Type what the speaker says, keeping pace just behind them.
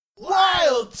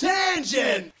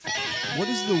Tangent! What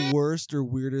is the worst or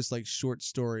weirdest like short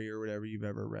story or whatever you've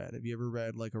ever read? Have you ever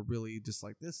read like a really just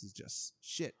like this is just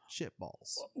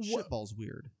shitballs? Shitballs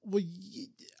weird. Well,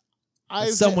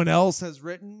 someone else has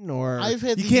written, or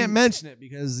you can't mention it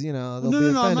because they'll be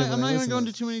offended. I'm not going to go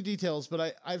into too many details,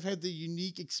 but I've had the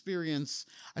unique experience.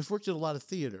 I've worked at a lot of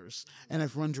theaters, and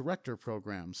I've run director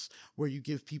programs where you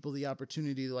give people the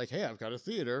opportunity to like, hey, I've got a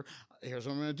theater. Here's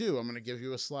what I'm going to do. I'm going to give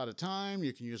you a slot of time.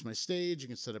 You can use my stage. You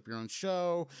can set up your own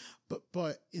show.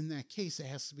 But in that case, it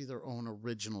has to be their own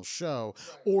original show,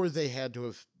 or they had to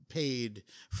have paid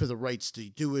for the rights to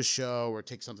do a show or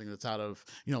take something that's out of,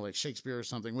 like Shakespeare or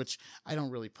something, which I don't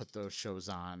really put those shows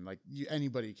on. Like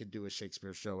anybody could do a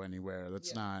Shakespeare show anywhere.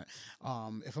 That's not,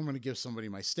 if I'm going to give somebody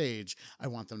my stage, I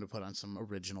want them to put on some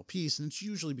original piece. And it's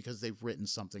usually because they've written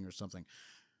something or something.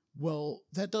 Well,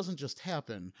 that doesn't just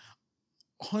happen.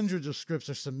 Hundreds of scripts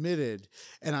are submitted,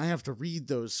 and I have to read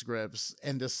those scripts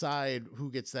and decide who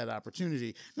gets that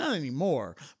opportunity. Not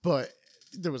anymore, but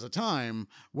there was a time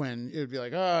when it would be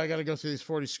like, I got to go through these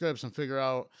 40 scripts and figure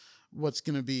out what's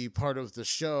going to be part of the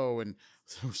show. And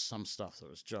there was some stuff that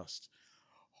was just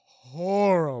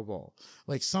horrible.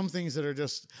 Like some things that are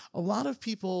just, a lot of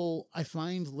people I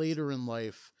find later in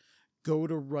life go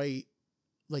to write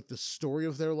like the story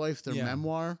of their life, their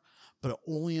memoir, but it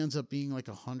only ends up being like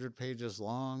 100 pages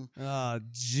long. Oh,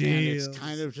 geez. And it's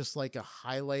kind of just like a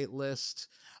highlight list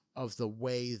of the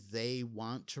way they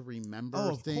want to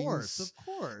remember things. Of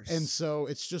course. And so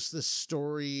it's just this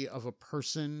story of a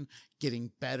person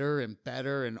getting better and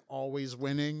better and always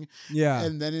winning. Yeah.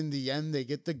 And then in the end, they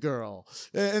get the girl.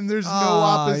 And there's no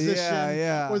opposition.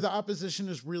 Yeah. Or the opposition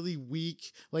is really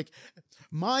weak. Like,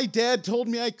 my dad told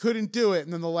me I couldn't do it.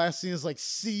 And then the last scene is like,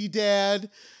 see, Dad?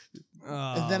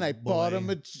 And then I bought him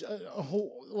a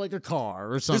whole, like a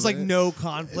car or something. There's like no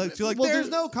conflict. You're like, there's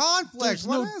no conflict. There's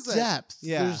what no is it? depth.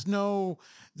 Yeah. There's no,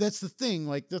 that's the thing.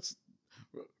 Like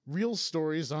real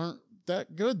stories aren't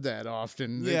that good that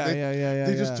often.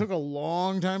 They just took a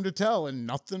long time to tell and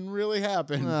nothing really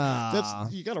happened.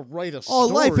 You got to write a story. Oh,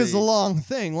 life is a long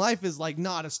thing. Life is like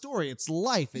not a story. It's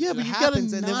life. It but you got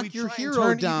to knock your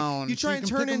hero down. You try and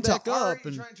turn into art.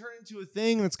 You try and turn into a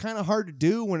thing that's kind of hard to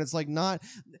do when it's like not.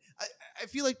 I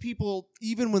feel like people,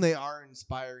 even when they are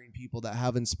inspiring people that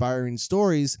have inspiring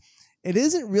stories, it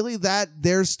isn't really that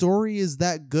their story is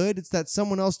that good. It's that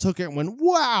someone else took it and went,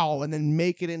 wow, and then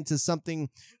make it into something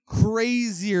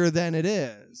crazier than it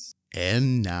is.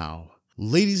 And now,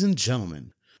 ladies and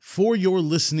gentlemen, for your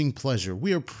listening pleasure,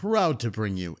 we are proud to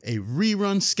bring you a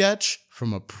rerun sketch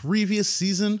from a previous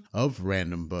season of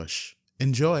Random Bush.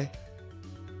 Enjoy.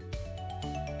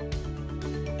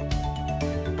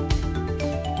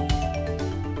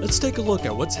 Let's take a look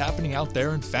at what's happening out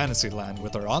there in Fantasyland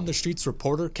with our on-the-streets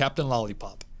reporter, Captain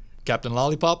Lollipop. Captain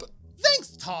Lollipop?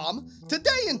 Thanks, Tom. Today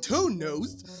in Toon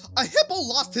News, a hippo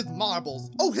lost his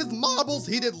marbles. Oh, his marbles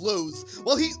he did lose.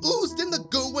 Well, he oozed in the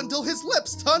goo until his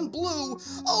lips turned blue.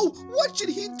 Oh, what should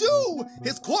he do?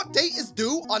 His court date is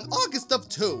due on August of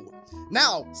 2.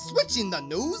 Now, switching the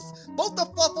news, both the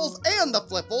Fluffles and the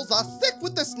Fliffles are sick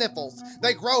with the sniffles.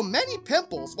 They grow many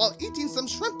pimples while eating some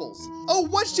shrimples. Oh,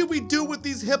 what should we do with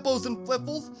these hippos and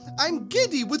fliffles? I'm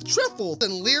giddy with trifles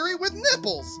and leery with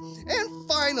nipples. And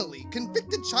finally,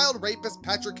 convicted child rapist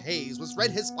Patrick Hayes was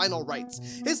read his final rites.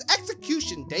 His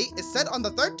execution date is set on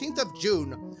the 13th of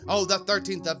June. Oh, the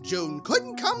 13th of June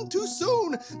couldn't come too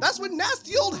soon. That's when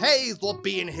nasty old Hayes will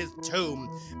be in his tomb.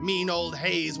 Mean old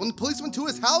Hayes, when the police went to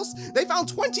his house, they found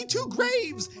 22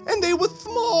 graves, and they were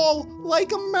small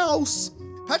like a mouse.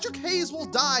 Patrick Hayes will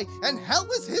die, and hell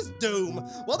is his doom.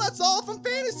 Well, that's all from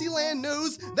Fantasyland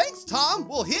News. Thanks, Tom.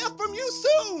 We'll hear from you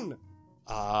soon.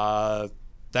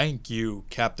 Thank you,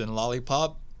 Captain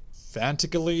Lollipop.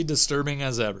 Fantically disturbing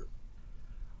as ever.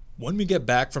 When we get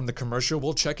back from the commercial,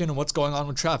 we'll check in on what's going on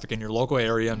with traffic in your local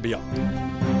area and beyond.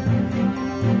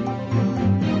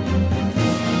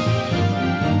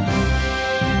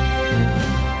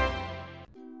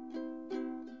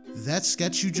 That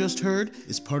sketch you just heard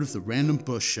is part of the Random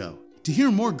Bush Show. To hear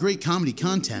more great comedy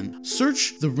content,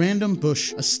 search The Random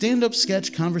Bush, a stand-up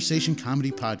sketch conversation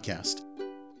comedy podcast.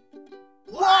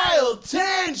 Wild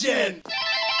Tangent!